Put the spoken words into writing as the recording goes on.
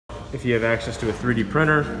if you have access to a 3D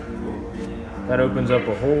printer, that opens up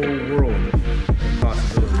a whole world of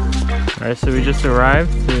possibilities. Alright, so we just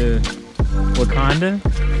arrived to Wakanda.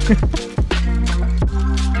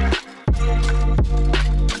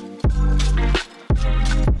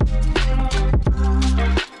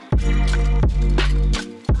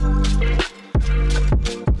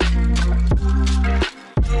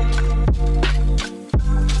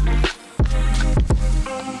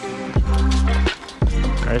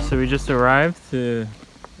 Alright, so we just arrived to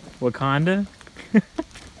Wakanda.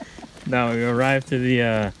 Now we arrived to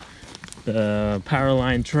the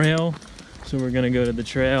Powerline Trail. So we're gonna go to the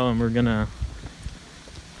trail and we're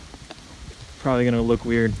probably gonna look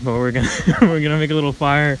weird, but we're gonna we're gonna make a little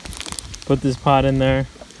fire, put this pot in there,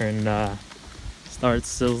 and start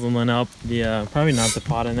sizzling up the probably not the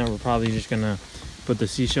pot in there. We're probably just gonna put the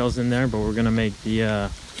seashells in there, but we're gonna make the I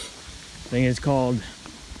think it's called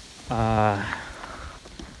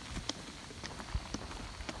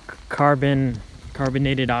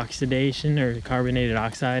carbonated oxidation or carbonated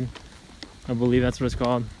oxide. I believe that's what it's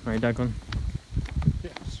called, right, Declan?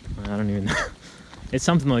 Yes. I don't even know. It's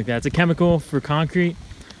something like that. It's a chemical for concrete,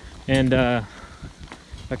 and if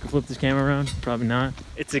I could flip this camera around, probably not.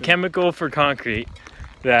 It's a chemical for concrete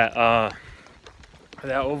that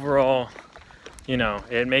that overall, you know,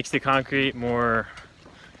 it makes the concrete more.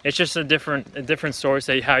 It's just a different source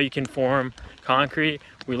of how you can form concrete.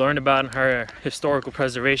 We learned about in our historical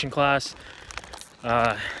preservation class,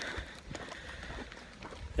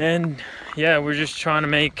 and yeah, we're just trying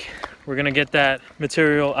to we're gonna get that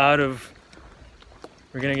material out of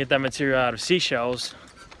seashells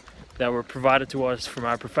that were provided to us from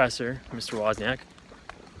our professor, Mr. Wozniak.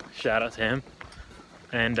 Shout out to him.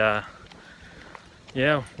 And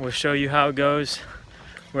yeah, we'll show you how it goes.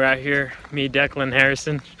 We're out here, me, Declan,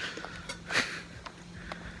 Harrison,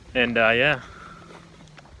 and yeah.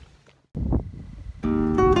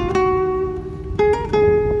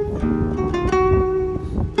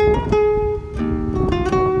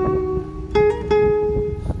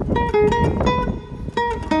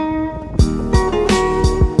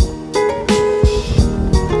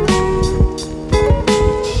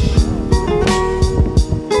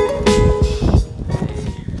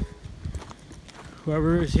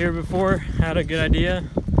 Whoever was here before had a good idea.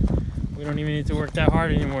 We don't even need to work that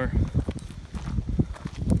hard anymore.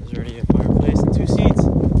 There's already a fireplace and 2 seats.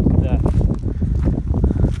 Look at that.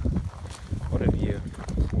 What a view.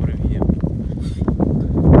 What a view.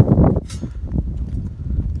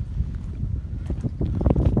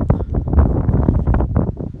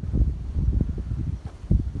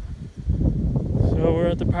 So we're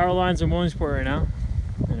at the power lines in Williamsport right now.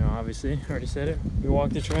 You know, obviously, I already said it. We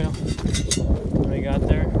walked the trail. When we got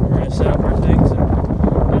there, we're gonna set up our things and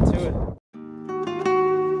get to it.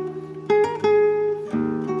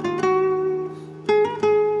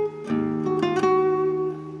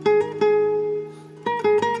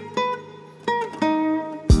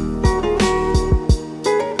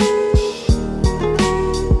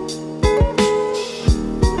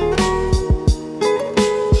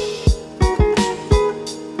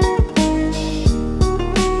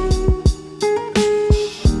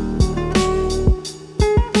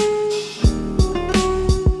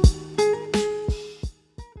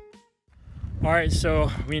 Alright, so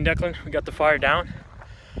me and Declan, we got the fire down.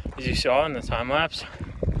 As you saw in the time lapse,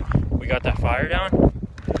 we got that fire down.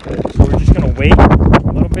 So we're just gonna wait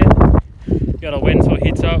a little bit. We gotta wait until it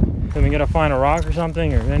heats up. Then we gotta find a rock or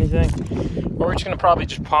something or anything. Or we're just gonna probably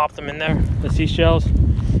just pop them in there, the seashells,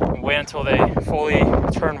 and wait until they fully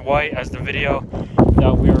turn white, as the video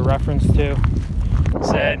that we were referenced to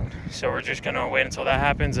said. So we're just gonna wait until that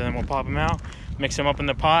happens, and then we'll pop them out, mix them up in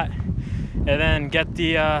the pot, and then get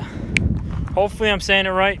the hopefully I'm saying it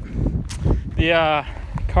right, the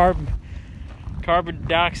carbon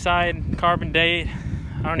dioxide, carbon date,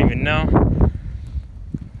 I don't even know.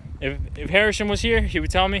 If Harrison was here, he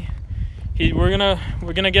would tell me. We're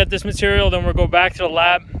gonna get this material, then we'll go back to the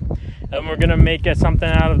lab, and we're gonna get something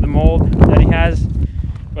out of the mold that he has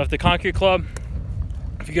with the concrete club.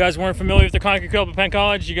 If you guys weren't familiar with the concrete club at Penn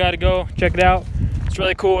College, you gotta go check it out. It's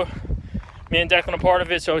really cool. Me and Declan are part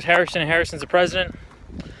of it, so is Harrison, and Harrison's the president.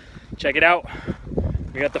 Check it out.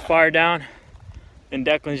 We got the fire down, and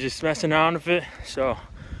Declan's just messing around with it, so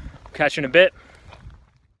I'll catch you in a bit.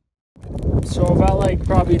 So about like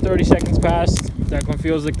probably 30 seconds passed, Declan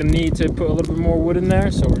feels like the need to put a little bit more wood in there,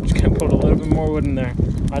 so we're just gonna put a little bit more wood in there.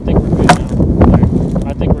 I think we're good now.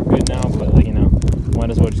 I think we're good now, but like, you know, might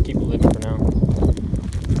as well just keep it lit for now.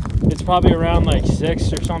 It's probably around like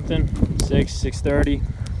 6 or something, 6:30.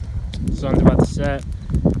 Sun's about to set.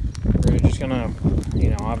 We're just gonna, you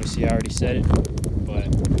know, obviously I already said it, but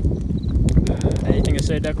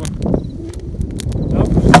say, Declan?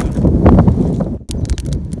 Nope.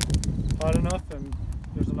 Hot enough, and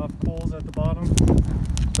there's enough coals at the bottom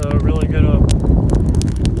to really get a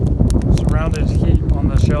surrounded heat on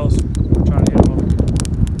the shells. I'm trying to get them.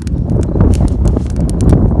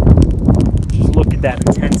 Just look at that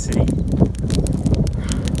intensity.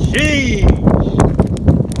 Jeez!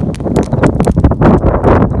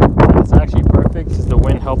 It's actually perfect because the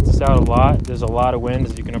wind helped us out a lot. There's a lot of wind,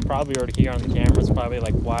 as you can probably already hear on the camera. It's probably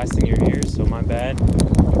like blasting your ears, so my bad.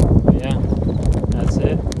 But yeah, that's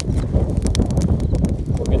it.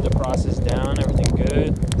 We'll get the process down, everything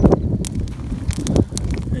good.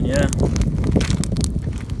 And yeah,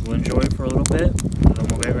 we'll enjoy it for a little bit, and then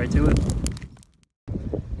we'll get right to it.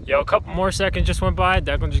 Yo, a couple more seconds just went by.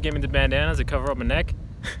 Declan just gave me the bandanas to cover up my neck.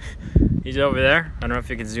 He's over there. I don't know if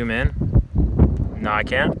you can zoom in. No, I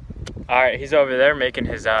can't. Alright, he's over there making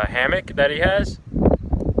his hammock that he has.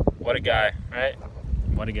 What a guy, right?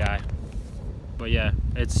 What a guy. But yeah,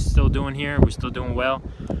 it's still doing here. We're still doing well.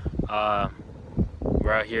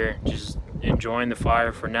 We're out here just enjoying the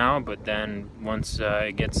fire for now, but then once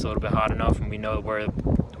it gets a little bit hot enough and we know where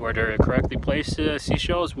to correctly place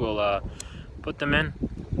seashells, we'll put them in.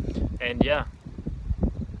 And yeah,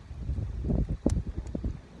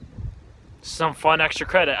 some fun extra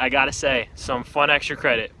credit, I gotta say. Some fun extra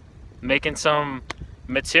credit. Making some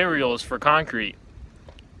materials for concrete.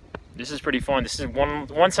 This is pretty fun. This is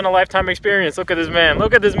once in a lifetime experience. Look at this man.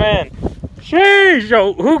 Look at this man. Sheesh,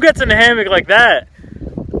 yo, who gets in a hammock like that?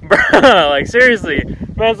 Bruh, like seriously.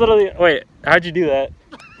 Man's literally, wait, how'd you do that?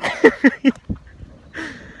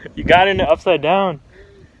 You got in it upside down.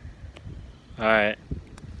 Alright.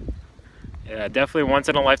 Yeah, definitely once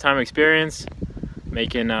in a lifetime experience.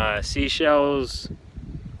 Making seashells,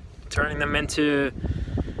 turning them into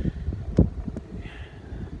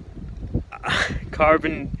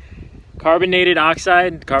carbonated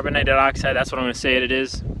oxide. Carbonated oxide, that's what I'm going to say it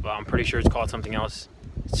is. Well, I'm pretty sure it's called something else.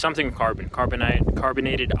 It's something with carbon.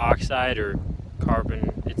 Carbonated oxide or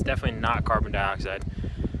carbon. It's definitely not carbon dioxide.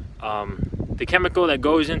 The chemical that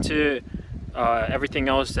goes into everything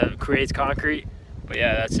else that creates concrete. But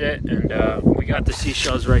yeah, that's it. And we got the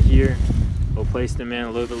seashells right here. We'll place them in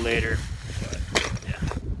a little bit later. But yeah,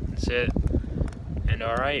 that's it. And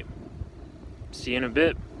alright, see you in a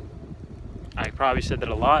bit. I probably said that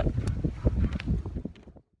a lot.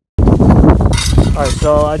 Alright,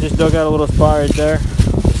 so I just dug out a little spot right there.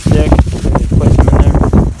 The stick. Just place them in there.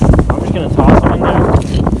 I'm just going to toss them in there.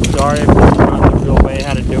 Sorry if it's not the real way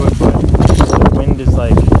how to do it, but the wind is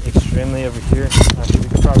like extremely over here. Actually, we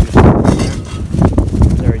could probably just put it in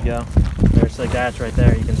there. There we go. There's like that's right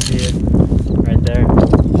there. You can see it right there.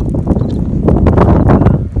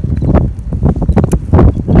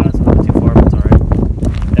 That's a little too far, but it's alright.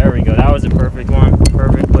 There we go. That was a perfect one.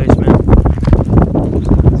 Perfect placement.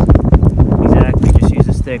 Exactly. Just use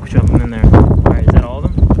a stick, shove them in there. Alright, is that all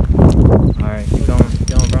of them? Alright, keep going. Keep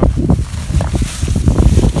going, bro.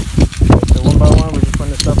 So one by one, we're just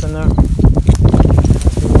putting the stuff in there.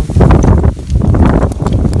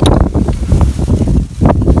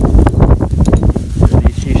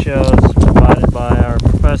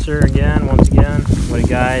 Again, once again, what a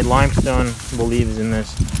guy. Limestone, I believe, is in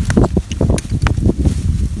this.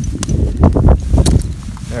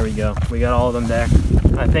 There we go. We got all of them there.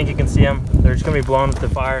 I think you can see them. They're just going to be blown with the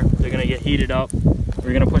fire. They're going to get heated up.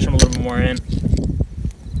 We're going to push them a little bit more in.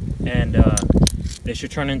 And they should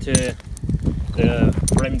turn into the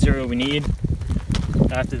right material we need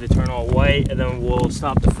after they turn all white. And then we'll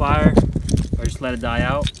stop the fire or just let it die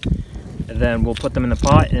out. And then we'll put them in the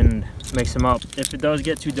pot and mix them up. If it does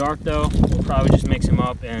get too dark though, we'll probably just mix them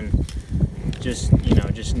up and just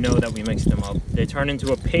know that we mixed them up. They turn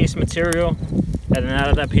into a paste material, and then out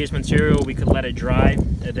of that paste material we could let it dry,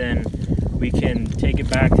 and then we can take it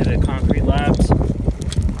back to the concrete labs,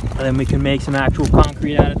 and then we can make some actual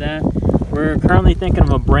concrete out of that. We're currently thinking of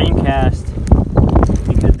a brain cast,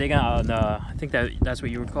 because they got I think that's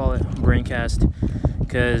what you would call it, brain cast,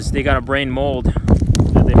 because they got a brain mold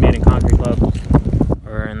that they made in concrete club,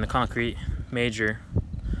 or in the concrete major.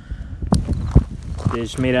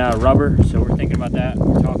 It's made out of rubber, so we're thinking about that.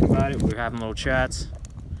 We're talking about it. We're having little chats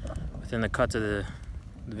within the cuts of the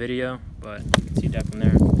video, but you can see Declan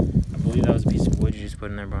there. I believe that was a piece of wood you just put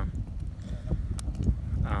in there, bro.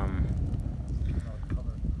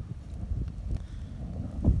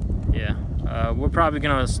 Yeah, we're probably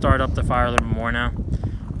gonna start up the fire a little bit more now,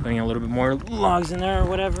 putting a little bit more logs in there or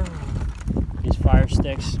whatever. These fire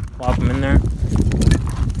sticks, plop them in there.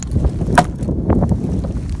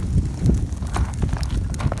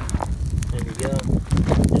 There we go.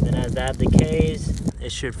 And then as that decays,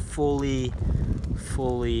 it should fully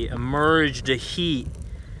emerge the heat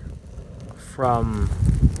from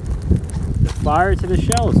the fire to the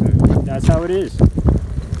shells, and that's how it is.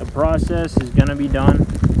 The process is gonna be done.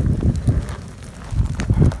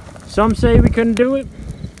 Some say we couldn't do it.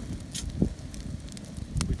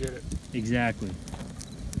 We did it. Exactly.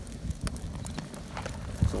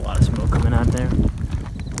 There's a lot of smoke coming out there.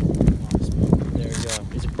 There we go.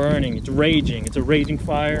 It's burning, it's raging. It's a raging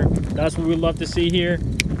fire. That's what we love to see here.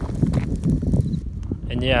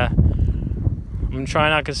 And yeah, I'm gonna try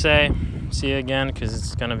not to say see you again because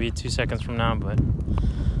it's gonna be 2 seconds from now, but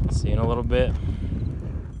see you in a little bit.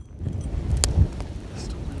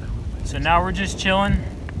 So now we're just chilling,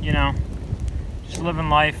 you know, just living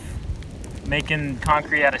life, making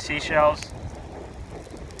concrete out of seashells.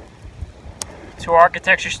 2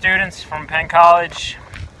 architecture students from Penn College,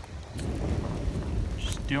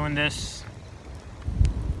 just doing this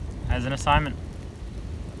as an assignment.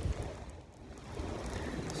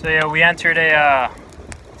 So yeah, we entered a,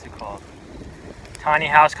 what's it called? Tiny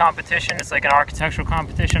house competition. It's like an architectural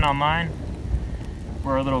competition online.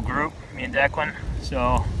 We're a little group, me and Declan.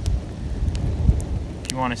 So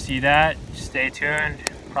if you want to see that, stay tuned.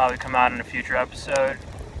 Probably come out in a future episode.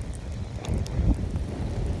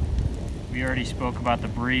 We already spoke about the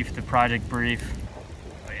brief, the project brief.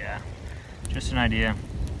 But yeah, just an idea.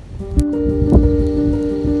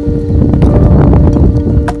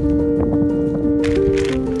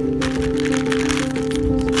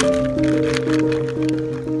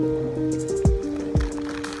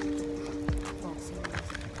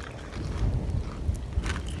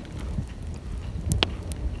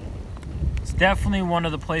 Definitely one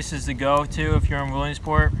of the places to go to if you're in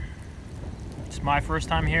Williamsport. It's my first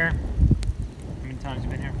time here. How many times have you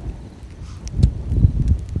been here?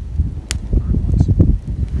 Once.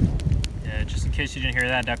 Yeah, just in case you didn't hear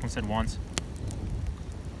that, Declan said once.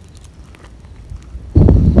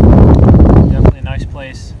 Definitely a nice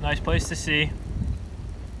place. Nice place to see.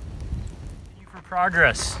 Thank you for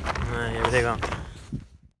progress. Here they go.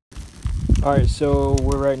 Alright, so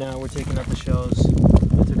we're taking out the shells.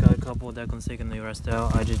 I took out a couple, Declan's taking the rest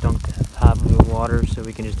out. I just dunked half of it with water so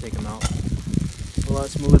we can just take them out a lot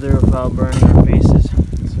smoother without burning our faces.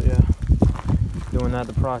 So yeah, doing that,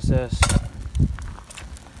 the process.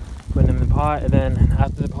 Putting them in the pot, and then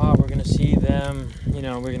after the pot we're gonna see them, you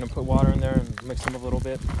know, we're gonna put water in there and mix them up a little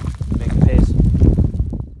bit, make the paste.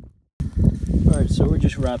 Alright, so we're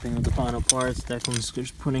just wrapping up the final parts. Declan's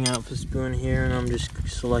just putting out the spoon here and I'm just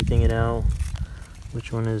selecting it out.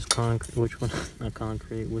 Which one is concrete, which one, not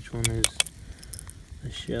concrete, which one is a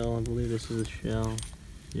shell? I believe this is a shell.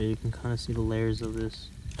 Yeah, you can kind of see the layers of this.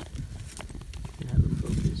 You can have it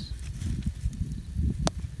focus.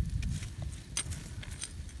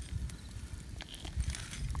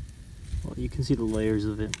 Well, you can see the layers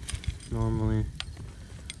of it normally. I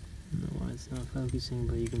don't know why it's not focusing,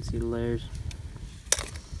 but you can see the layers.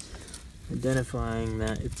 Identifying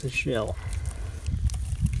that it's a shell.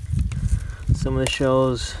 Some of the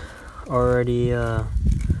shells already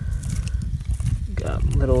got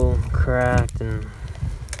little cracked and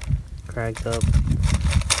cracked up,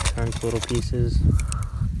 turned to little pieces.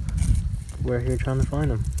 We're here trying to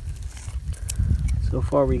find them. So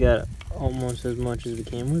far we got almost as much as we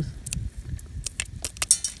came with.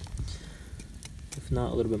 If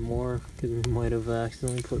not a little bit more, because we might have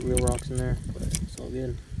accidentally put real rocks in there, but it's all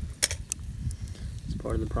good. It's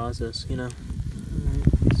part of the process, you know.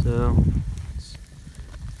 So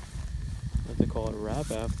they call it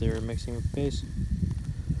wrap after mixing with paste.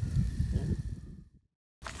 Yeah.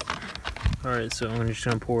 Alright, so I'm just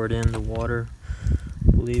gonna pour it in the water.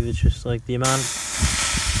 I believe it's just like the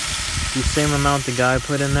same amount the guy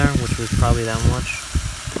put in there, which was probably that much.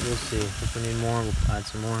 We'll see. If we need more, we'll add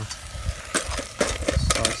some more.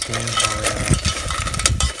 Start seeing how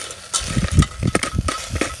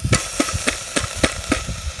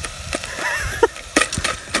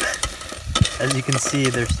as you can see,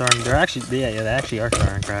 they actually are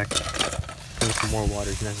starting to crack. I think some more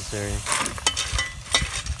water is necessary.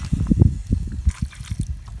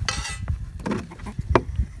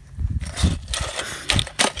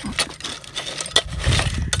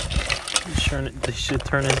 They should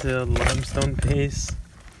turn into limestone paste.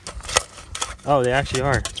 Oh, they actually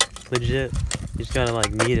are. Legit. You just gotta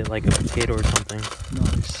like knead it like a potato or something.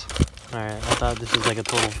 Nice. Alright, I thought this was like a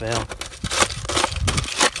total fail.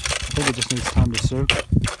 I think it just needs time to soak.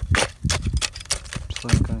 Just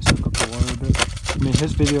let it kind of soak up the water a bit. I mean,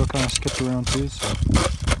 his video kind of skipped around too, so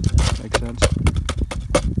makes sense.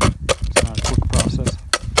 It's not a quick process.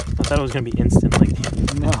 I thought it was gonna be instant, like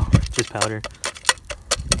no, just powder.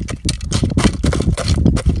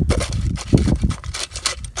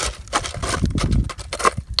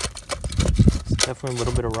 Definitely a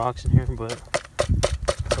little bit of rocks in here, but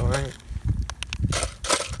it's alright.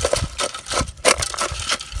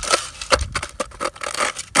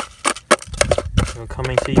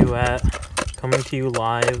 Coming to you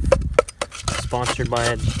live, sponsored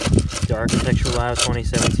by the Architecture Lab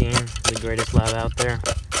 2017, the greatest lab out there.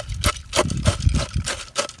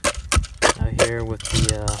 Out here with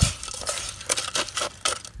the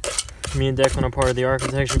me and Declan are part of the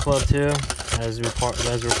Architecture Club too. As we're part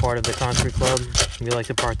of the Concrete Club, we like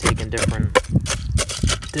to partake in different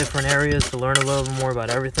areas to learn a little bit more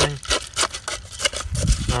about everything.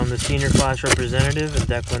 I'm the senior class representative, and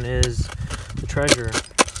Declan is the treasurer.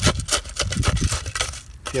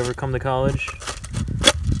 If you ever come to college,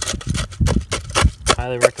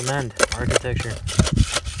 highly recommend architecture.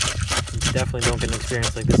 You definitely don't get an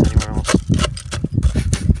experience like this anywhere else.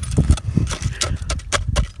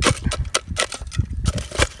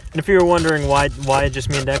 And if you were wondering why just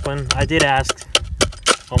me and Declan, I did ask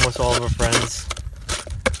almost all of our friends,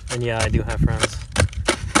 and yeah, I do have friends,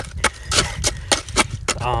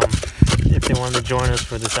 if they wanted to join us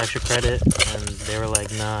for this extra credit, and they were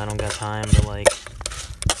like, nah, I don't got time. But like,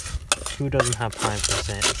 who doesn't have time for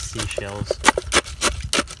seashells?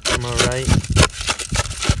 Am I right?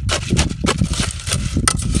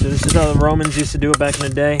 So this is how the Romans used to do it back in the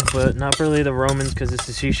day, but not really the Romans, because it's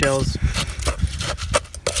the seashells.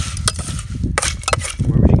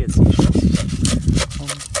 Where would you get seashells?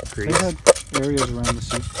 They had areas around the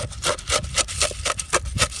sea.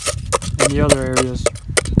 And the other areas,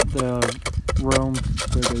 Rome,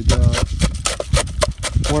 where they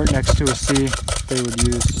weren't next to a sea, they would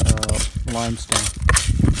use limestone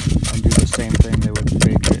and do the same thing. They would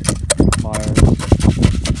bake it in a fire,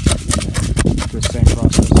 the same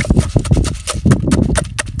process,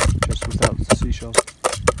 just without the seashells.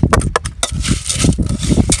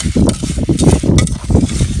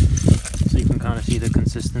 So you can kind of see the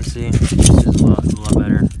consistency. This is a lot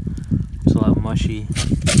better. It's a lot mushy.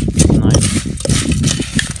 It's nice.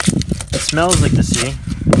 It smells like the sea,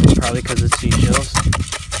 probably because it's seashells.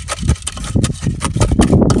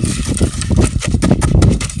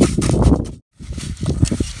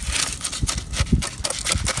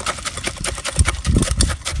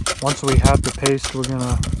 Once we have the paste, we're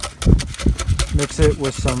gonna mix it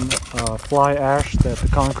with some fly ash that the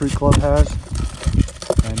Concrete Club has,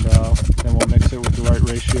 and then we'll mix it with the right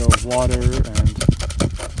ratio of water and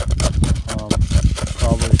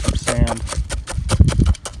probably some sand,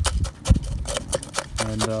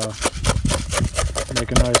 and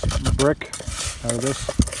make a nice brick out of this.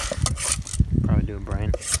 Probably do a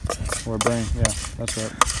brain. Or a brain, yeah, that's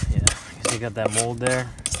right. Yeah, because you got that mold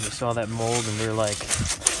there. We saw that mold and we were like,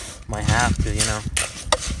 might have to, you know.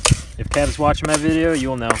 If Kev's watching my video,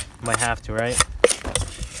 you'll know. Might have to, right?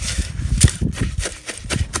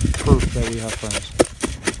 Proof that we have friends.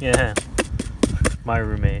 Yeah. My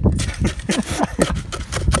roommate.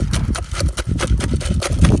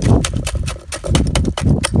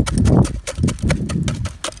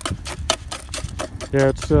 Yeah,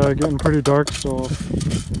 it's getting pretty dark, so we'll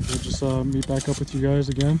just meet back up with you guys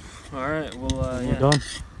again. Alright, well, We're done.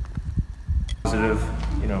 Positive,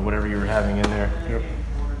 you know, whatever you were having in there. Yep.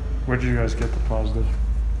 Where'd you guys get the positive?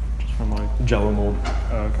 Just from like Jello mold.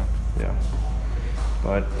 Oh, okay. Yeah.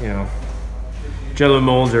 But, you know, Jello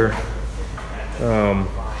molds are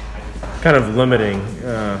kind of limiting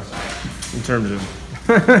in terms of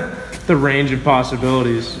the range of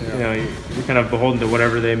possibilities. Yeah. You know, you're kind of beholden to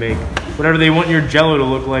whatever they make, whatever they want your Jello to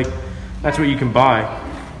look like. That's what you can buy.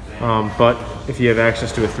 But if you have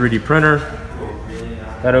access to a 3D printer,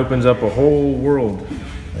 that opens up a whole world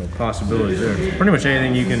of possibilities there. Pretty much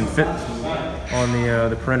anything you can fit on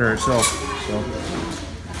the printer itself. So,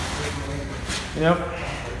 yep.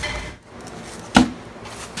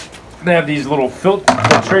 They have these little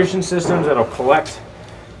filtration systems that'll collect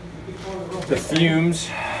the fumes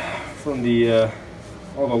from the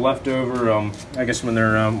all the leftover. I guess when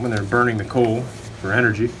they're burning the coal for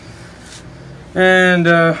energy, and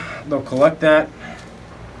they'll collect that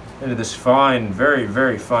into this fine, very,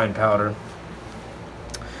 very fine powder.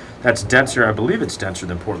 That's denser. I believe it's denser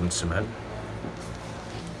than Portland cement.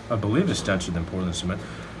 I believe it's denser than Portland cement.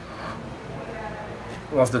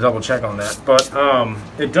 We'll have to double check on that. But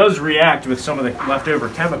it does react with some of the leftover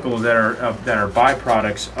chemicals that are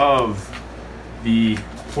byproducts of the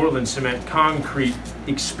Portland cement concrete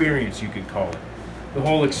experience, you could call it. The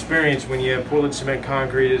whole experience when you have Portland cement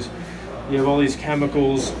concrete is you have all these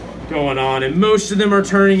chemicals going on, and most of them are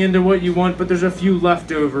turning into what you want, but there's a few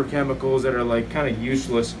leftover chemicals that are like kind of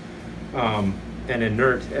useless and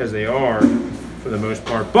inert as they are for the most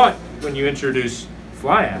part. But when you introduce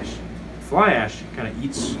fly ash fly ash kind of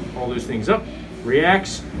eats all those things up,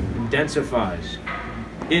 reacts, and densifies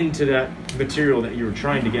into that material that you were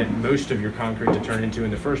trying to get most of your concrete to turn into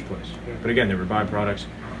in the first place. But again, they were byproducts.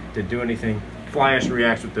 Didn't do anything. Fly ash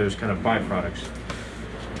reacts with those kind of byproducts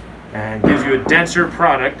and gives you a denser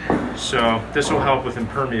product. So this will help with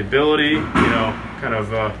impermeability, you know, kind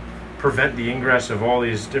of prevent the ingress of all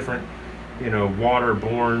these different, you know,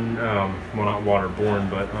 waterborne, well, not waterborne,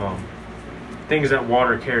 but things that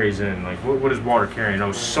water carries in. Like what is water carrying?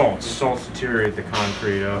 Oh, salts. Salts deteriorate the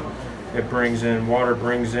concrete. It brings in water,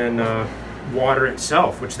 water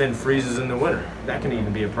itself, which then freezes in the winter. That can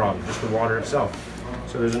even be a problem, just the water itself.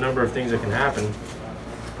 So there's a number of things that can happen.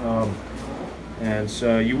 And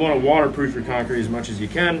so you want to waterproof your concrete as much as you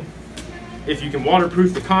can. If you can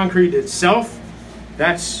waterproof the concrete itself,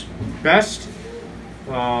 that's best.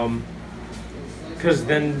 Because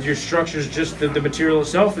then your structure's just the material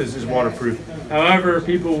itself is waterproof. However,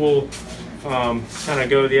 people will kind of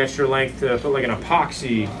go the extra length to put like an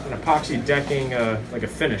epoxy decking, like a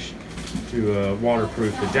finish to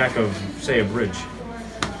waterproof the deck of, say, a bridge,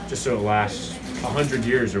 just so it lasts 100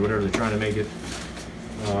 years or whatever they're trying to make it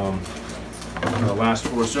last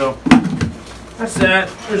for. So that's that.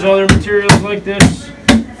 There's other materials like this.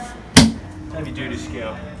 Heavy duty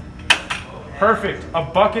scale. Perfect. A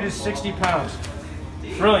bucket is 60 pounds.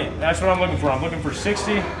 Brilliant. That's what I'm looking for. I'm looking for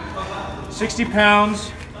 60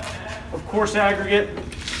 pounds of coarse aggregate.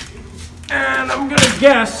 And I'm going to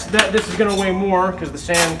guess that this is going to weigh more because the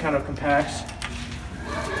sand kind of compacts.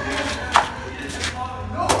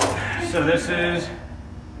 So this is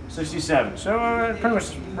 67. So pretty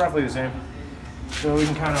much roughly the same. So we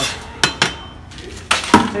can kind of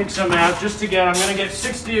take some out just to get, I'm going to get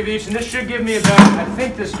 60 of each. And this should give me about, I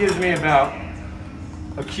think this gives me about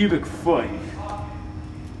a cubic foot.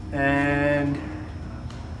 And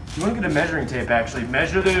you want to get a measuring tape actually.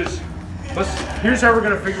 Measure those. Here's how we're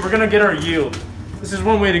going to figure, we're going to get our yield. This is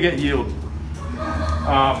one way to get yield.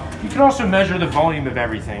 You can also measure the volume of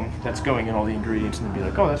everything that's going in all the ingredients and then be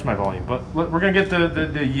like, oh, that's my volume. But we're going to get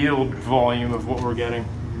the yield volume of what we're getting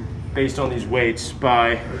based on these weights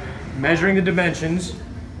by measuring the dimensions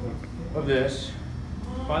of this.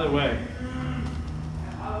 By the way,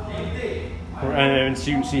 and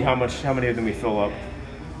see how many of them we fill up.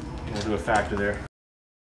 We'll do a factor there.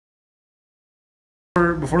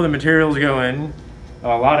 Before the materials go in, a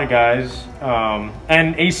lot of guys,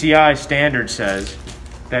 and ACI standard says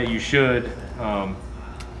that you should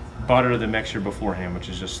butter the mixture beforehand, which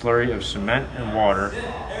is a slurry of cement and water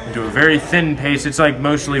into a very thin paste. It's like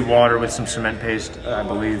mostly water with some cement paste, I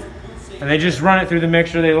believe. And they just run it through the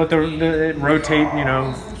mixture. They let it rotate, you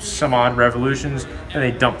know, some odd revolutions, and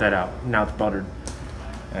they dump that out. Now it's buttered.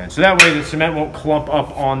 And so that way the cement won't clump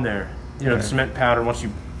up on there. You know, the cement powder, once you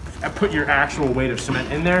put your actual weight of cement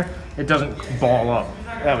in there, it doesn't ball up.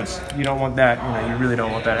 You don't want that, you know, you really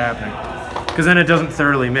don't want that happening. Because then it doesn't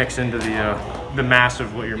thoroughly mix into the mass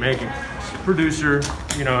of what you're making. Producer,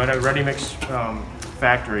 you know, at a ready mix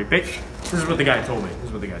factory. This is what the guy told me.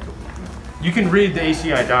 You can read the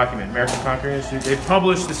ACI document, American Concrete Institute. They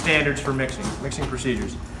publish the standards for mixing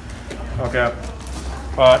procedures. Okay.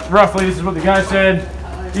 Roughly, this is what the guy said.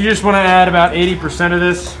 You just want to add about 80% of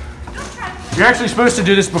this. You're actually supposed to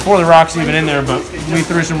do this before the rock's even in there, but we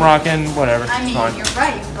threw some rock in, whatever. I mean, fine. You're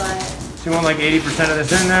right, but... So you want like 80% of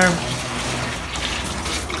this in there.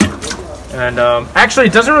 And actually,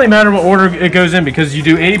 it doesn't really matter what order it goes in because you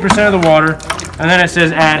do 80% of the water, and then it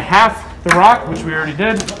says add half the rock, which we already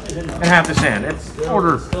did, and half the sand. It's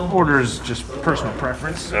order is just personal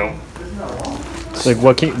preference. So it's like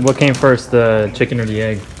what came first, the chicken or the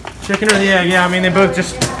egg? Chicken or the egg? Yeah, I mean they both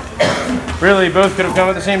just really both could have come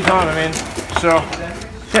at the same time. I mean, so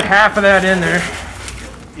get half of that in there.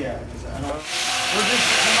 We're just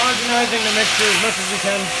homogenizing the mixture as much as we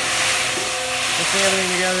can. Mixing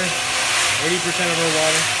everything together. 80% of our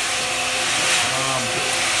water.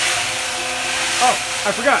 Oh,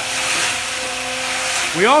 I forgot.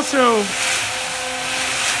 We also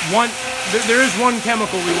want, there is one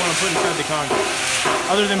chemical we want to put inside the concrete,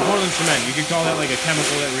 other than Portland cement. You could call that like a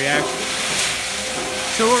chemical that reacts.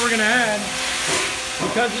 So what we're going to add,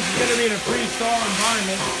 because this is going to be in a freeze-thaw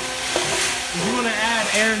environment, is you want to add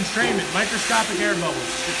air entrainment, microscopic air bubbles.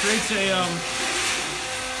 It creates a,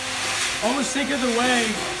 almost think of the way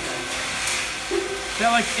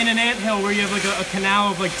that like in an anthill where you have like a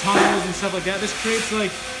canal of like tunnels and stuff like that. This creates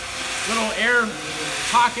like little air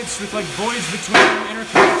pockets with like voids between them,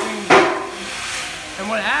 interconnecting. And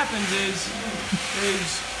what happens is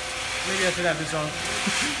maybe I should have this on.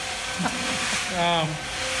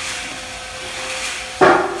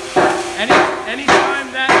 Anytime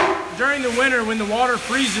that during the winter when the water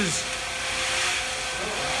freezes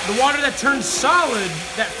the water that turns solid,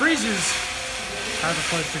 that freezes, Has a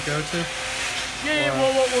place to go to. yeah,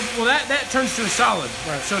 well, that turns to a solid.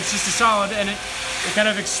 Right. So it's just a solid, and it kind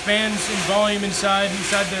of expands in volume inside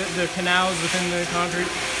the canals within the concrete.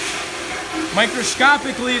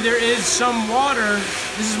 Microscopically, there is some water.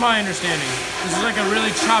 This is my understanding. This is like a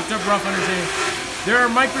really chopped up, rough understanding. There are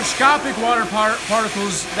microscopic water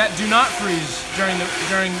particles that do not freeze during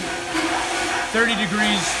 30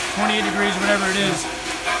 degrees, 28 degrees, whatever it is.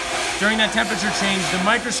 During that temperature change, the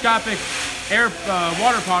microscopic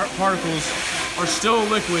water particles are still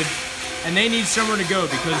liquid, and they need somewhere to go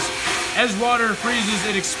because as water freezes,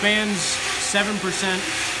 it expands 7%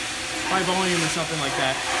 by volume or something like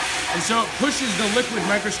that. And so it pushes the liquid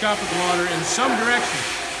microscopic water in some direction.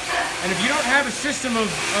 And if you don't have a system of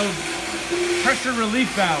pressure relief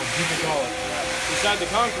valves, you can call it, inside the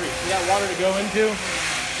concrete for that water to go into,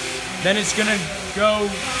 then it's gonna go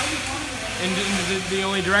into the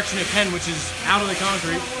only direction it can, which is out of the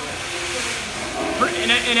concrete.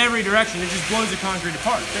 In every direction, it just blows the concrete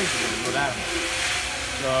apart, basically, with that.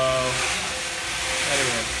 So,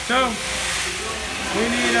 anyway. So, we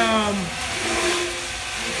need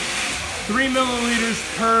 3 milliliters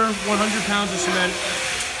per 100 pounds of cement.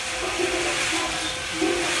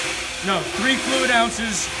 No, 3 fluid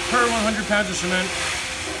ounces per 100 pounds of cement.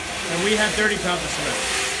 And we have 30 pounds of cement.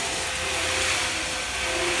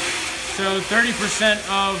 So 30%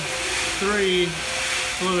 of 3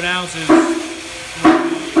 fluid ounces.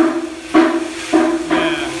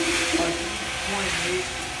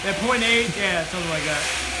 Yeah, 0.8, yeah, something like that.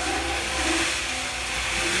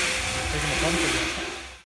 Taking a pump again.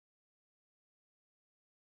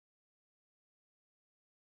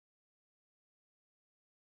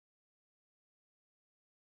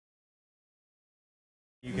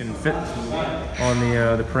 You can fit on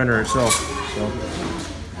the printer itself. So,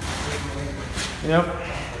 yep.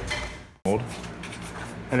 Mold,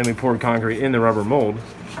 and then we poured concrete in the rubber mold,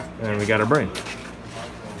 and we got our brain.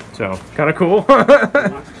 So, kind of cool,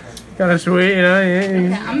 kind of sweet, you know.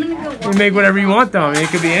 You make whatever you want, though. I mean, it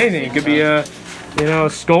could be anything. It could be a, you know,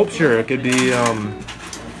 sculpture. It could be,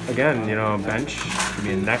 again, you know, a bench. It could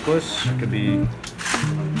be a necklace. It could be,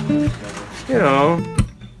 you know.